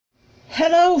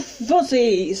Hello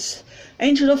fuzzies,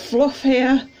 Angel of Fluff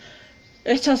here.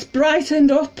 It has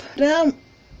brightened up down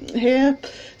here,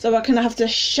 so I can have the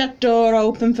shed door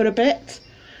open for a bit.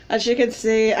 As you can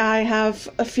see, I have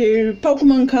a few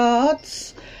Pokemon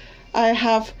cards. I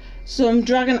have some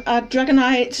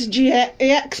Dragonite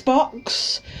EX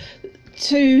box,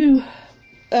 two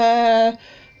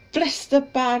blister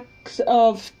bags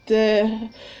of the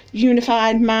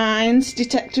Unified Minds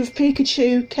Detective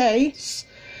Pikachu case,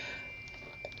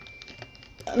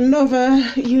 another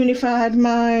Unified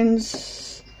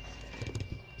Minds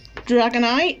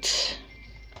Dragonite,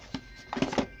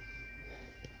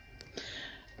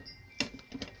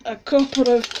 a couple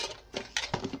of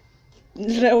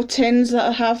little tins that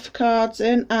I have cards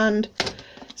in, and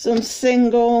some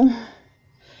single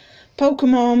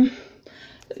Pokemon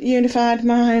Unified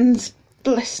Minds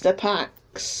blister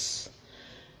packs.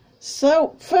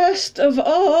 So first of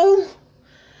all,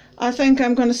 I think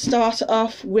I'm going to start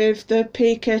off with the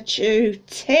Pikachu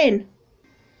tin.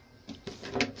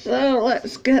 So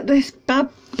let's get this bad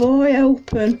boy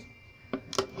open,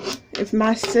 if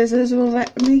my scissors will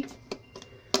let me.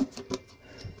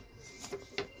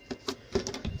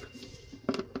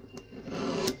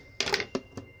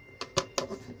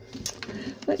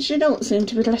 Which you don't seem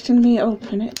to be letting me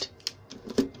open it.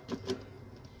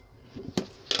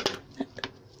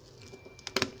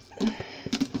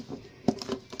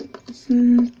 It's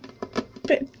a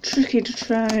bit tricky to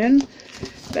try and...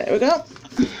 There we go.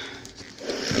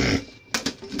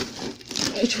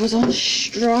 It was on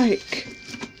strike.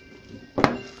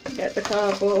 Get the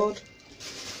cardboard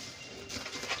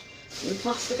and the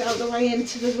plastic out of the way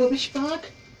into the rubbish bag.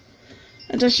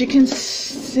 And as you can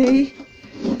see,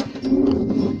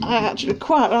 I actually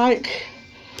quite like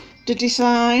the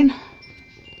design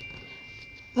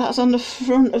that's on the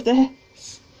front of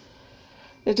this.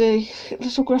 The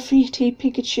little graffiti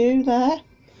Pikachu there,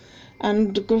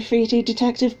 and the graffiti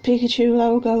Detective Pikachu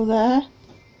logo there.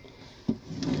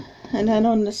 And then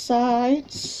on the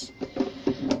sides,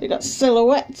 we got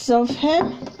silhouettes of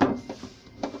him.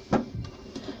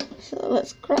 So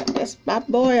let's crack this bad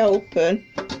boy open.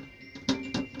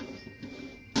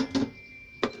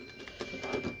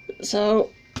 So,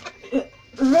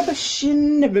 rubbish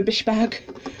in the rubbish bag.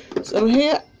 So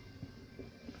here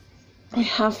we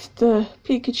have the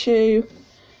Pikachu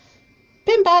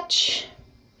pin badge,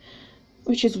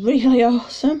 which is really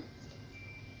awesome,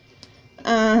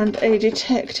 and a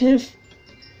Detective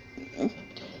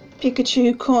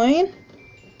Pikachu coin,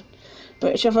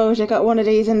 which I've already got one of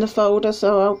these in the folder,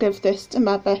 so I'll give this to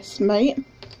my best mate.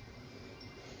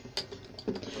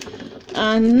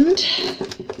 And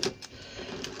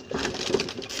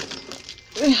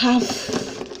we have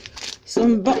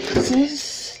some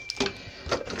boxes.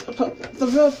 I'll put the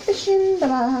rubbish in the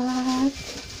bag.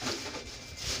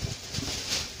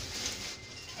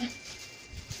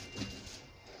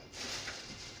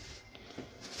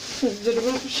 The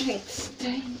rubbish ain't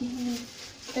stay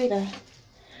there.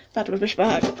 Bad rubbish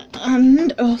bag.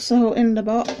 And also in the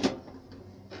box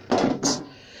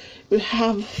we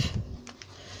have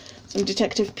some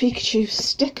Detective Pikachu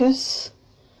stickers,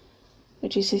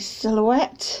 which is his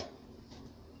silhouette,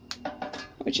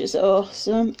 which is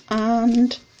awesome,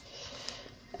 and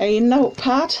a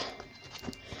notepad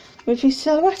with his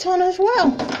silhouette on as well,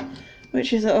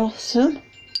 which is awesome.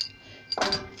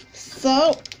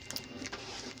 So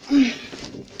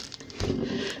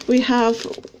we have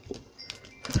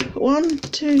 1,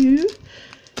 2,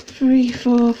 3,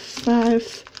 4,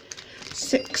 5,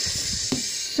 6,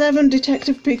 7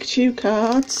 Detective Pikachu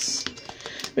cards.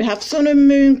 We have Sun and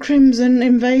Moon Crimson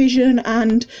Invasion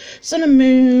and Sun and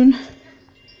Moon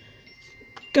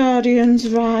Guardians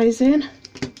Rising.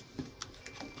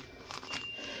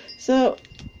 So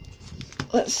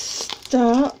let's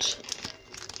start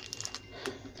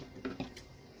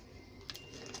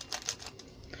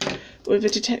with a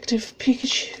Detective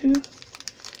Pikachu,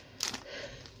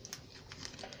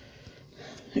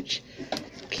 which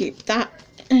keep that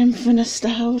in for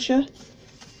nostalgia.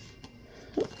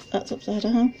 Oh, that's upside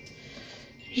down.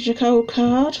 Here's your code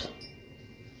card.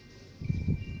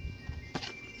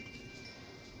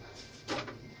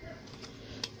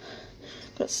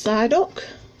 Got Psyduck,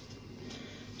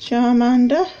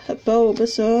 Charmander, a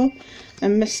Bulbasaur,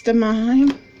 and Mr.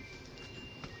 Mime.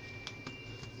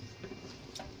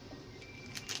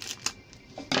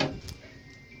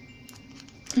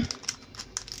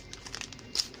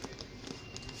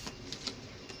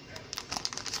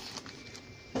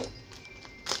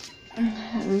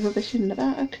 Rubbish in the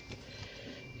bag.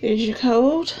 Here's your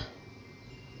code.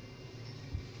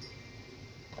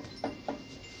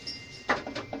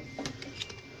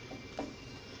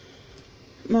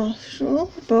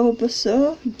 Marshall,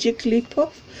 Bulbasaur,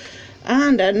 Jigglypuff,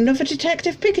 and another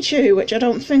Detective Pikachu, which I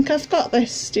don't think I've got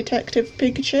this Detective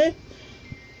Pikachu.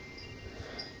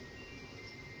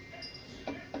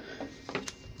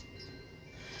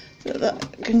 So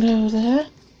that can go there.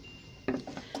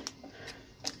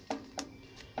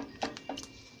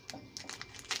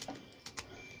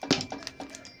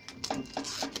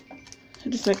 I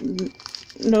just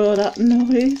ignore that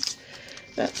noise.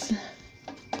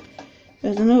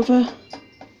 There's another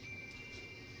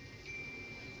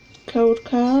code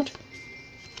card.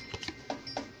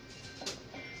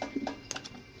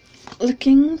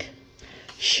 Licking,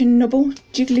 Schnubble,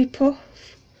 Jigglypuff,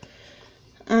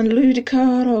 and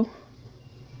Ludicaro.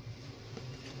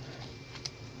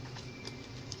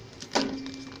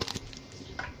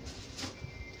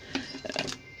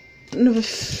 Another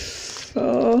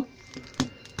 4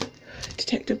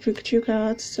 Detective Pikachu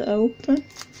cards to open.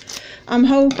 I'm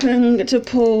hoping to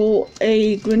pull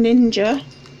a Greninja,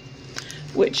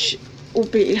 which will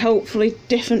be hopefully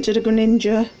different to the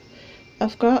Greninja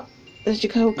I've got. There's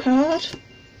your code card.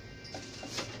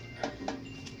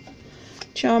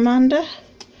 Charmander,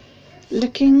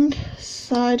 Licking,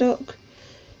 Psyduck,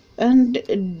 and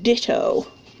Ditto.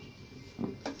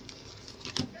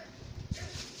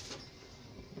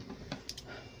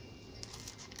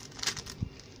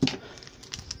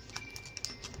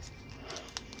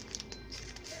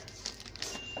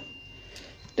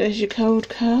 There's your code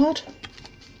card.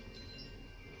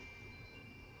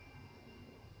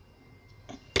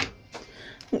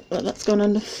 Well, that's gone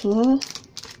on the floor.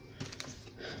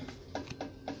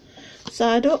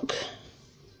 Psyduck,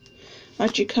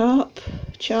 Magikarp,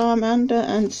 Charmander,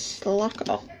 and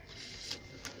Slacker.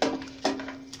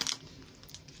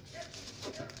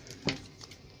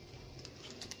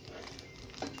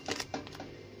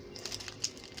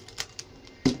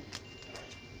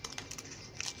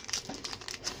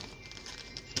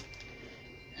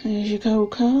 There's your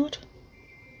code card.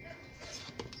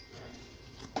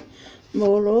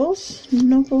 Molos,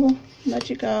 Snubble,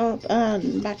 Magikarp, and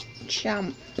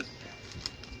Machamp.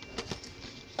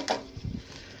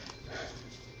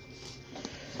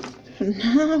 For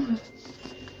now,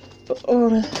 put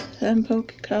all of them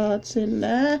Poke cards in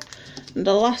there. And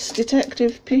the last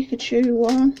Detective Pikachu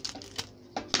one.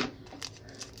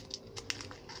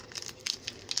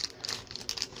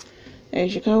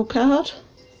 There's your code card.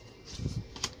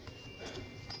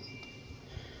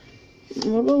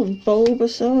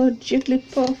 Bulbasaur,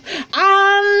 Jigglypuff,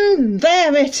 and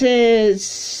there it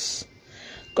is!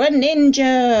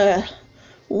 Greninja!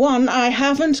 One I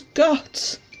haven't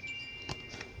got.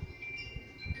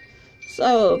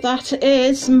 So that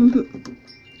is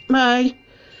my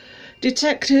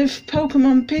Detective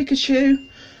Pokemon Pikachu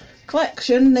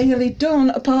collection nearly done,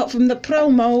 apart from the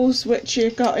promos which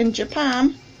you got in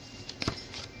Japan.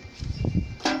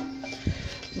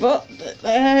 But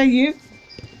there you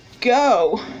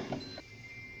go.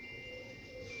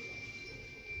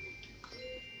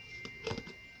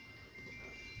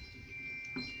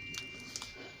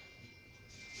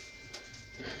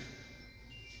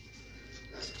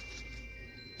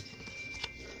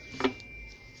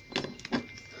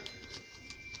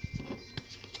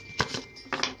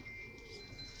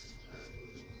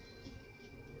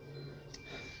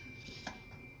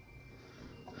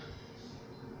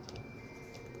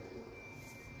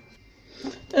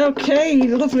 Okay,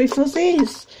 lovely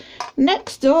fuzzies.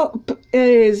 Next up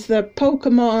is the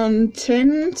Pokemon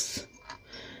tins.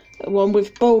 One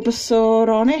with Bulbasaur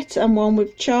on it and one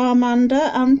with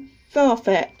Charmander and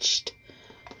Farfetch'd.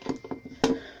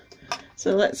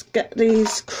 So let's get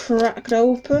these cracked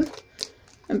open.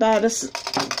 And by the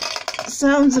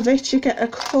sounds of it, you get a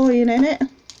coin in it.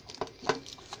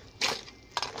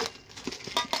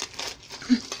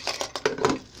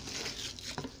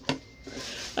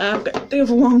 I'll get the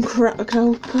other one cracked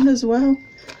open as well,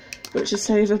 which will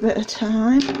save a bit of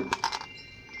time.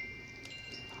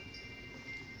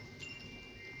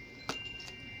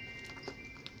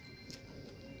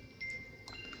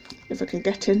 If I can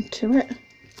get into it.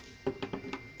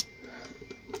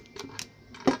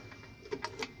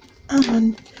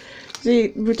 And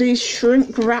with these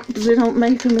shrink wraps, they don't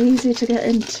make them easy to get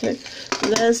into.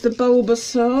 There's the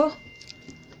Bulbasaur.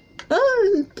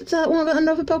 Oh, does that one got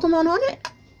another Pokemon on it?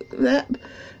 Yep.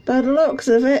 By the looks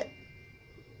of it,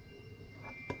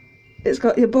 it's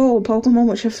got your ball Pokemon,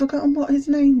 which I've forgotten what his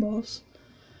name was.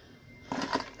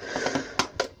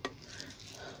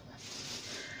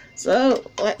 So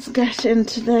let's get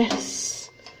into this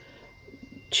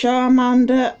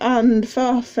Charmander and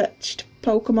Farfetch'd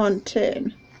Pokemon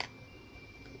tin.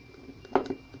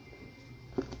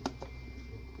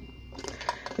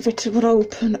 If it would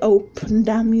open, open,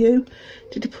 damn you.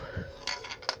 Did you...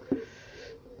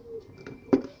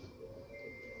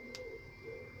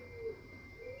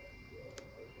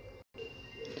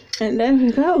 And there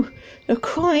we go. The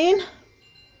coin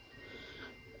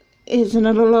is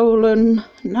another Alolan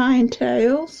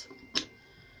Ninetales.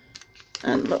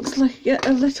 And looks like you get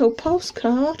a little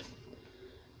postcard.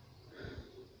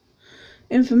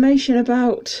 Information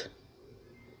about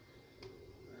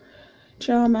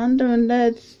Charmander, and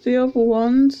there's the other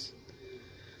ones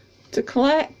to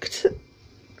collect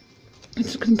and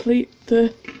to complete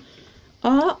the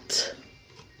art.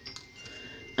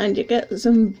 And you get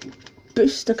some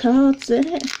booster cards in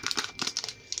it.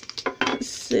 Let's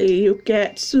see, you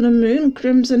get Sun and Moon,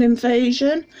 Crimson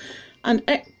Invasion, and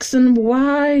X and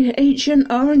Y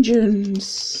Ancient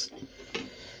Origins.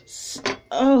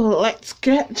 Oh, let's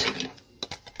get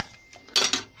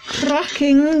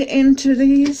cracking into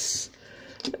these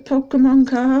Pokemon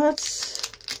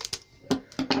cards.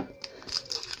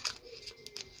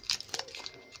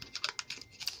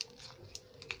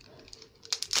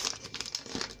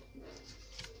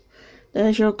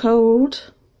 There's your code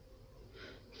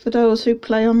for those who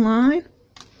play online.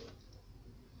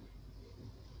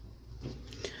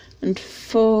 And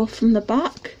 4 from the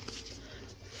back.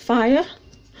 Fire.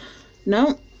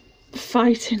 No.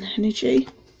 Fighting energy.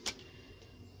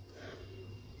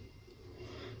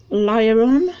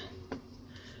 Lyron.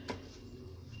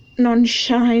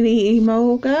 Non-shiny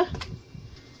Emolga.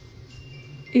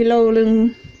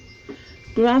 Alolan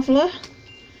Graveler.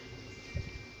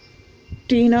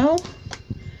 Dino.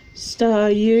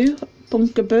 Staryu.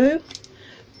 Bunkaboo.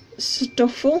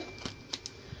 Stuffle.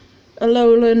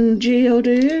 Alolan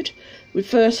Geodude.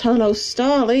 Reverse Hollow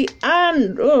Starly.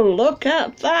 And, oh, look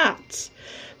at that!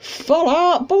 Full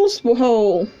art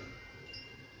Buzzwole.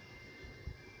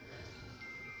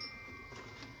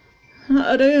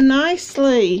 That'll do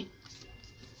nicely.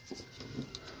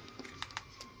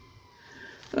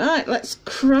 Right, let's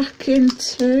crack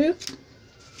into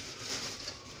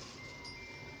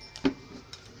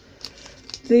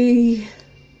the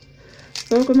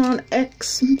Pokemon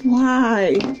X and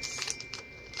Y.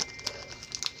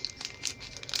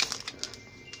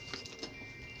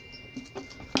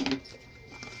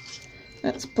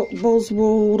 Let's put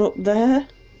Buzzwole up there.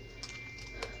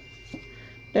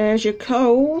 There's your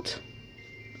code.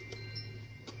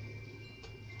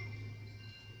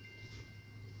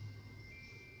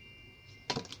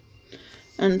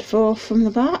 And 4 from the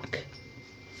back.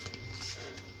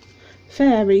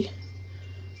 Fairy.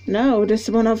 No, this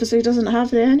one obviously doesn't have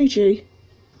the energy.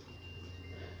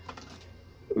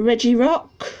 Regirock.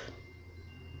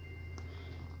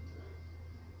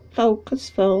 Focus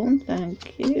phone,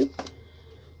 thank you.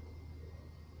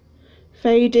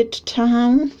 Faded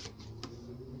Town.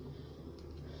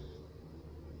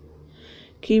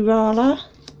 Kirala.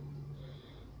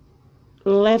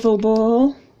 Level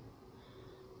Ball.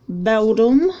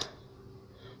 Beldum.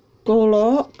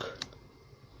 Golok.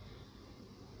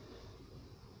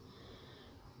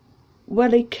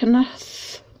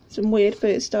 Wellycanath. Some weird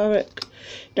prehistoric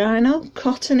dino.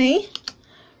 Cottony.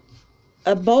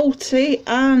 A Bolty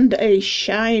and a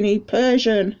shiny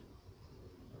Persian.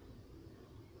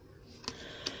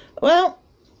 Well,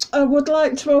 I would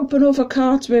like to open other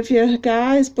cards with you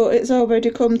guys, but it's already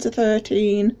come to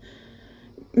 13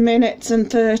 minutes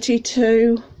and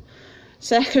 32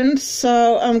 seconds,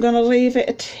 so I'm going to leave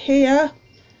it here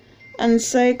and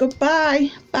say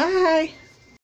goodbye. Bye.